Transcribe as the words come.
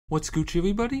What's Gucci,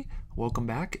 everybody? Welcome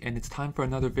back, and it's time for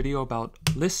another video about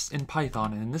lists in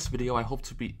Python. And in this video, I hope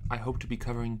to be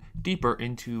covering deeper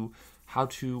into how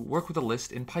to work with a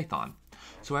list in Python.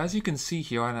 So as you can see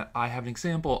here, I have an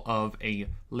example of a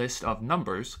list of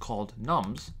numbers called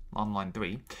nums on line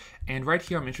 3, and right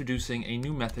here I'm introducing a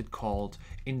new method called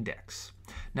index.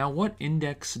 Now, what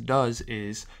index does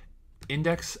is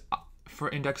for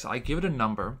index, I give it a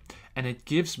number, and it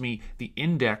gives me the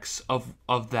index of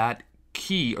that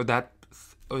key or that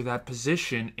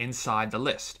position inside the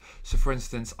list. So for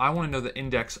instance, I want to know the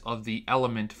index of the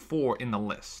element 4 in the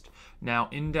list. Now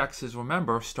indexes,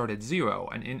 remember, start at 0,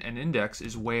 and an index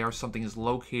is where something is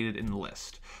located in the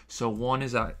list. So 1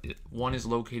 is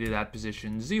located at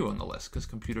position 0 in the list because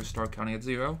computers start counting at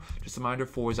 0. Just a reminder,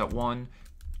 4 is at 1,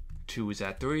 2 is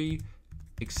at 3,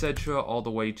 etc. all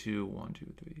the way to 1,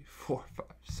 2, 3, 4, 5,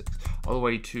 6, all the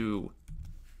way to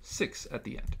 6 at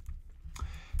the end.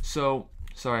 So,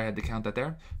 sorry, I had to count that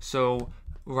there. So,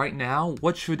 right now,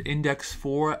 what should the index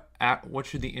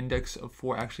of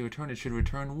 4 actually return? It should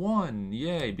return 1.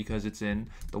 Yay, because it's in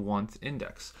the 1th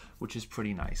index, which is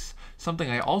pretty nice.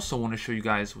 Something I also want to show you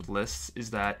guys with lists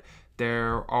is that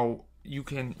you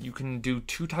can do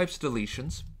two types of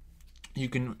deletions. You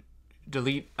can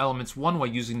delete elements one way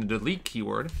using the delete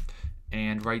keyword,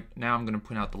 and right now I'm going to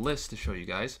print out the list to show you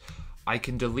guys. I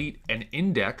can delete an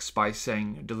index by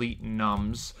saying delete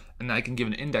nums, and I can give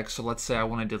an index. So let's say I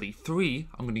want to delete 3.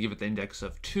 I'm going to give it the index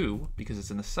of 2 because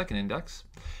it's in the second index,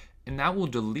 and that will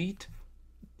delete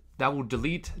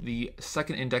the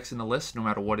second index in the list no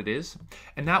matter what it is,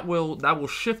 and that will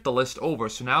shift the list over.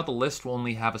 So now the list will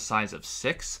only have a size of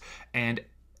 6, and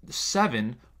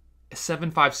 7,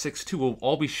 5, 6, 2 will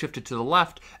all be shifted to the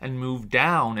left and move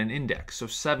down an index. So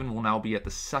 7 will now be at the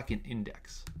second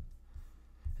index.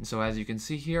 And so as you can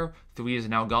see here, 3 is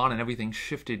now gone and everything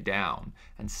shifted down,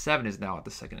 and 7 is now at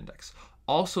the second index.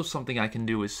 Also, something I can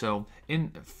do is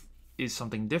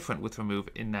something different with remove,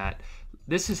 in that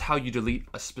this is how you delete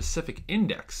a specific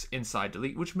index inside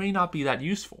delete, which may not be that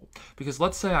useful. Because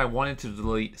let's say I wanted to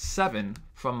delete 7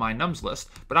 from my nums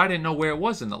list, but I didn't know where it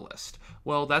was in the list.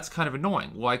 Well, that's kind of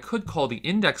annoying. Well, I could call the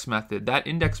index method. That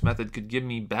index method could give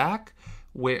me back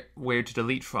where to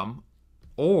delete from,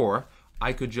 or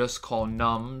I could just call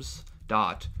nums.remove,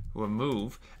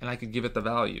 and I could give it the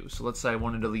value. So let's say I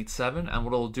want to delete 7, and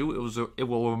what it'll do, it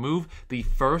will remove the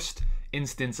first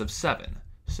instance of 7.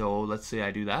 So let's say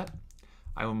I do that.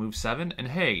 I remove 7, and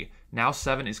hey, now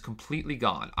 7 is completely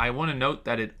gone. I want to note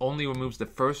that it only removes the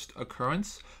first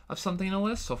occurrence of something in a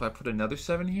list. So if I put another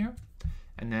 7 here,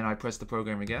 and then I press the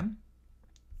program again,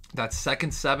 that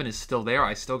second 7 is still there.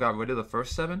 I still got rid of the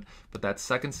first 7, but that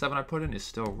second 7 I put in is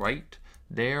still right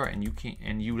there, and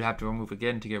you would have to remove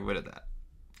again to get rid of that.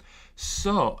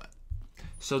 So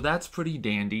that's pretty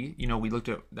dandy. You know, we looked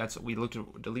at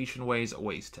deletion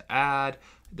ways to add.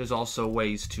 There's also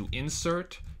ways to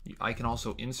insert. I can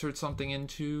also insert something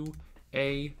into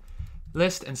a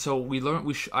list, and so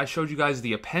I showed you guys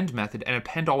the append method, and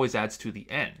append always adds to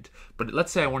the end. But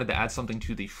let's say I wanted to add something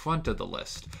to the front of the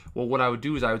list. Well, what I would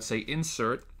do is I would say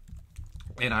insert,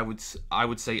 and I would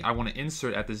say I want to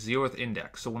insert at the 0th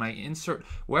index. So when I insert,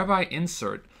 wherever I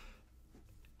insert,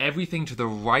 everything to the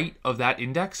right of that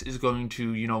index is going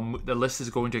to, the list is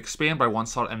going to expand by 1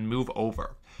 slot and move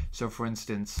over. So for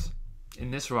instance,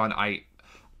 in this run, I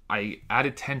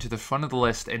added 10 to the front of the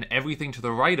list, and everything to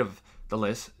the right of the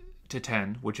list to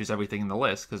 10, which is everything in the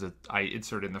list because I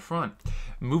inserted in the front,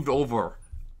 moved over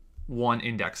 1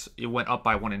 index. It went up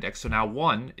by 1 index. So now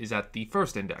 1 is at the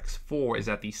first index, 4 is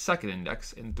at the second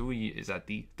index, and 3 is at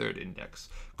the third index,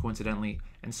 coincidentally,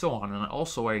 and so on. And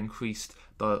also I increased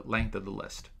the length of the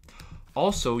list.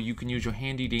 Also, you can use your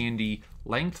handy dandy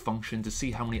length function to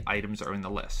see how many items are in the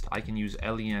list. I can use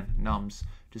len nums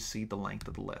to see the length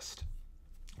of the list.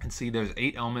 And see, there's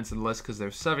 8 elements in the list because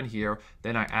there's 7 here.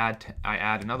 Then I add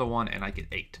another one, and I get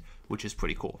 8, which is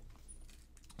pretty cool.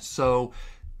 So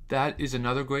that is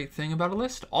another great thing about a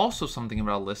list. Also, something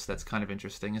about a list that's kind of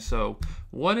interesting. So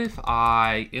what if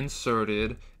I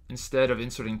inserted, instead of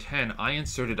inserting 10, I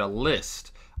inserted a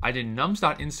list. I did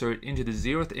nums.insert into the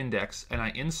 0th index, and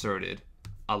I inserted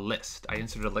a list. I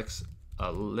inserted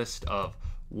a list of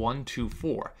 1, 2,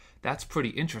 4. That's pretty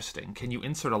interesting. Can you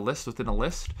insert a list within a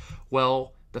list?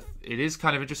 Well, it is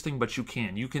kind of interesting, but you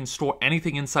can. You can store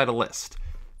anything inside a list.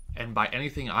 And by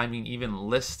anything, I mean even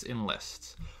lists in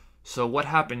lists. So what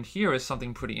happened here is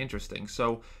something pretty interesting.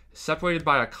 So separated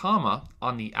by a comma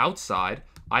on the outside,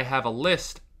 I have a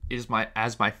list as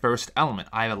my first element.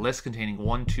 I have a list containing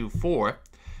 1, 2, 4,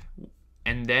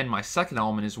 and then my second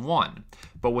element is 1.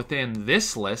 But within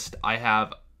this list, I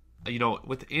have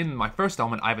within my first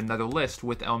element, I have another list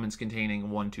with elements containing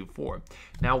 1, 2, 4.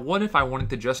 Now, what if I wanted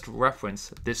to just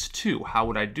reference this 2? How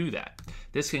would I do that?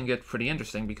 This can get pretty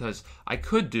interesting because I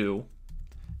could do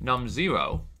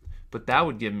num0, but that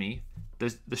would give me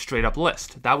the straight up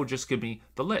list. That would just give me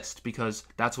the list because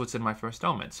that's what's in my first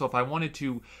element. So if I wanted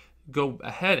to go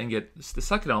ahead and get the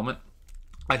second element,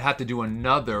 I'd have to do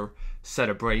another set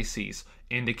of braces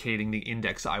indicating the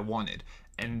index I wanted.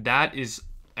 And that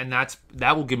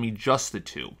will give me just the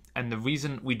 2. And the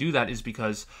reason we do that is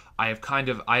because I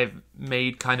have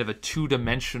made kind of a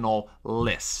two-dimensional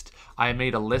list. I have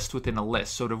made a list within a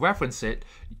list. So to reference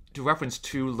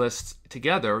two lists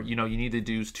together, you need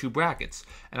to use 2 brackets.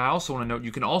 And I also want to note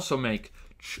you can also make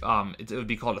it would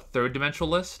be called a third dimensional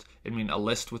list. I mean a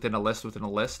list within a list within a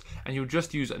list, and you would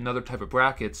just use another type of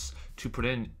brackets to put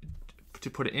it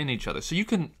in each other. So you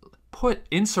can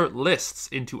insert lists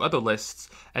into other lists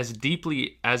as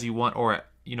deeply as you want, or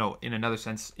in another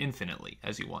sense, infinitely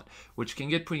as you want, which can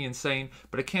get pretty insane,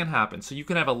 but it can happen. So you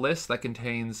can have a list that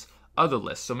contains other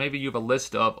lists. So maybe you have a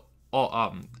list of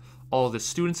all the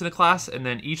students in a class, and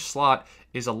then each slot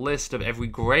is a list of every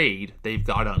grade they've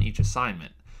got on each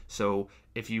assignment. So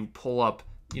if you pull up,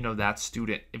 that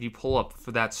student's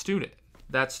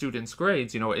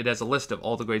grades, it has a list of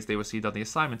all the grades they received on the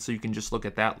assignment, so you can just look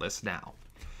at that list now.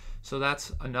 So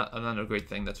that's another great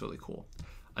thing that's really cool.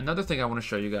 Another thing I want to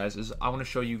show you guys is I want to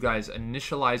show you guys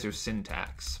initializer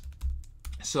syntax.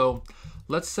 So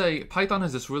let's say Python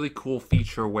has this really cool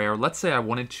feature where, let's say I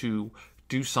wanted to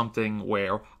do something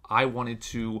where I wanted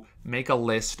to make a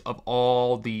list of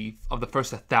the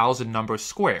first 1,000 numbers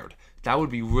squared. That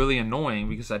would be really annoying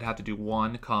because I'd have to do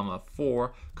 1,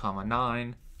 4,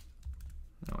 9.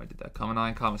 No, I did that.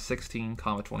 9, 16,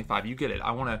 25. You get it.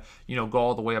 I want to, go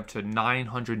all the way up to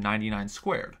 999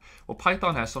 squared. Well,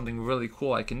 Python has something really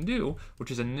cool I can do,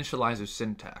 which is initializer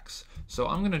syntax. So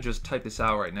I'm going to just type this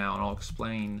out right now, and I'll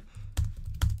explain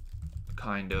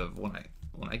kind of when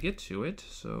I get to it.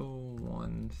 So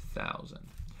 1,000.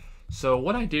 So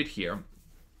what I did here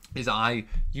is I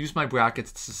used my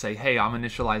brackets to say, hey, I'm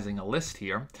initializing a list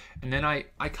here. And then I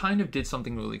kind of did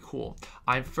something really cool.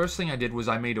 First thing I did was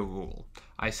I made a rule.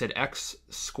 I said x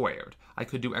squared. I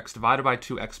could do x divided by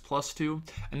 2, x plus 2.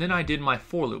 And then I did my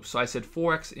for loop. So I said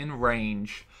for x in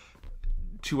range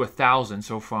to 1,000.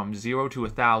 So from 0 to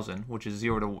 1,000, which is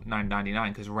 0 to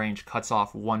 999, because range cuts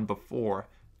off 1 before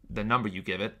the number you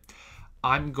give it.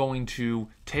 I'm going to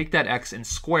take that x and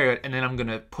square it, and then I'm going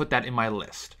to put that in my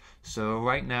list. So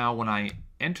right now, when I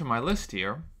enter my list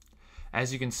here,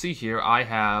 as you can see here, I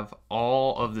have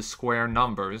all of the square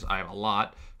numbers. I have a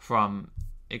lot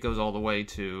it goes all the way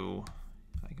to,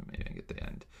 maybe I get the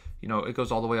end. It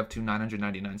goes all the way up to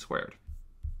 999 squared.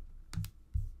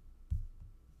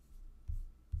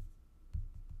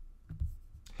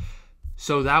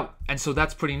 So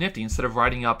that's pretty nifty. Instead of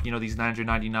writing up, these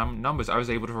 999 numbers, I was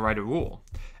able to write a rule.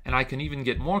 And I can even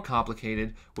get more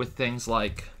complicated with things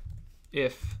like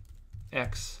if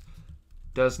x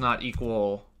does not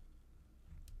equal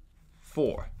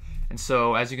 4. And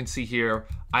so as you can see here,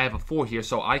 I have a 4 here,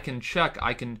 so I can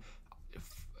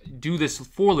do this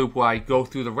for loop where I go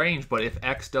through the range, but if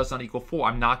x does not equal 4,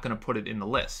 I'm not going to put it in the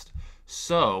list.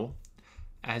 So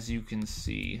as you can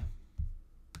see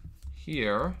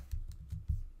here,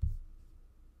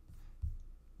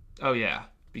 oh yeah,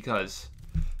 because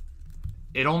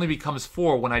it only becomes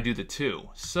 4 when I do the 2.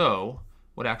 So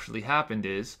what actually happened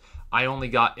is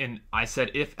I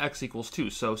said if x equals 2.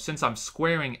 So since I'm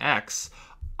squaring x,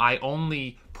 I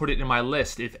only put it in my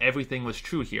list if everything was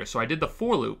true here. So I did the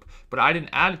for loop, but I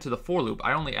didn't add it to the for loop.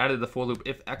 I only added the for loop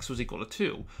if x was equal to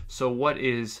 2. So what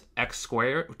is x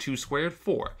squared? 2 squared?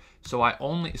 4.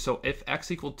 So if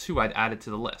x equaled 2, I'd add it to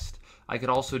the list. I could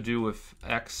also do if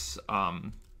x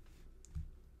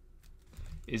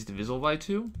is divisible by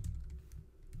 2.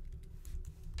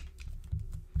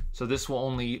 So this will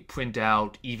only print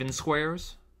out even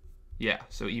squares. Yeah,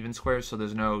 so even squares. So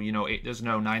there's no, there's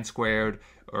no 9 squared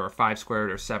or 5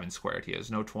 squared or 7 squared here. There's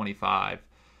no 25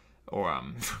 or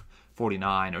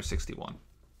 49 or 61,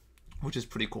 which is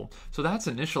pretty cool. So that's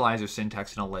initializer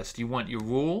syntax in a list. You want your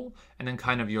rule and then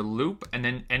kind of your loop and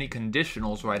then any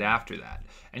conditionals right after that.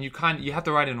 And you have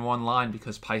to write in one line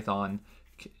because Python,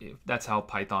 that's how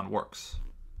Python works,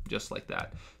 just like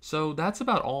that. So that's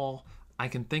about all I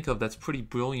can think of that's pretty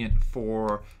brilliant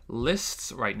for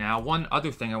lists right now. One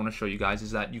other thing I want to show you guys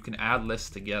is that you can add lists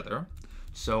together.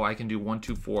 So I can do 1,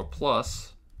 2, 4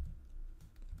 plus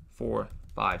 4,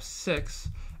 5, 6,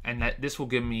 and this will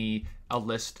give me a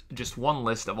list, just one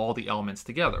list of all the elements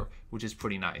together, which is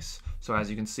pretty nice. So as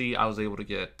you can see, I was able to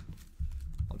get,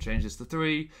 I'll change this to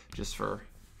 3 just for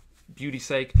beauty's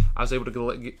sake, I was able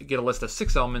to get a list of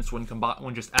 6 elements when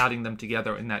just adding them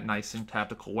together in that nice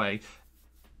syntactical way.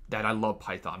 That I love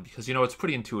Python because, you know, it's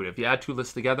pretty intuitive. You add 2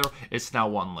 lists together, it's now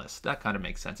 1 list. That kind of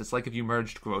makes sense. It's like if you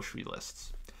merged grocery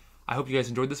lists. I hope you guys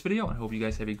enjoyed this video, and I hope you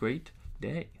guys have a great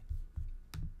day.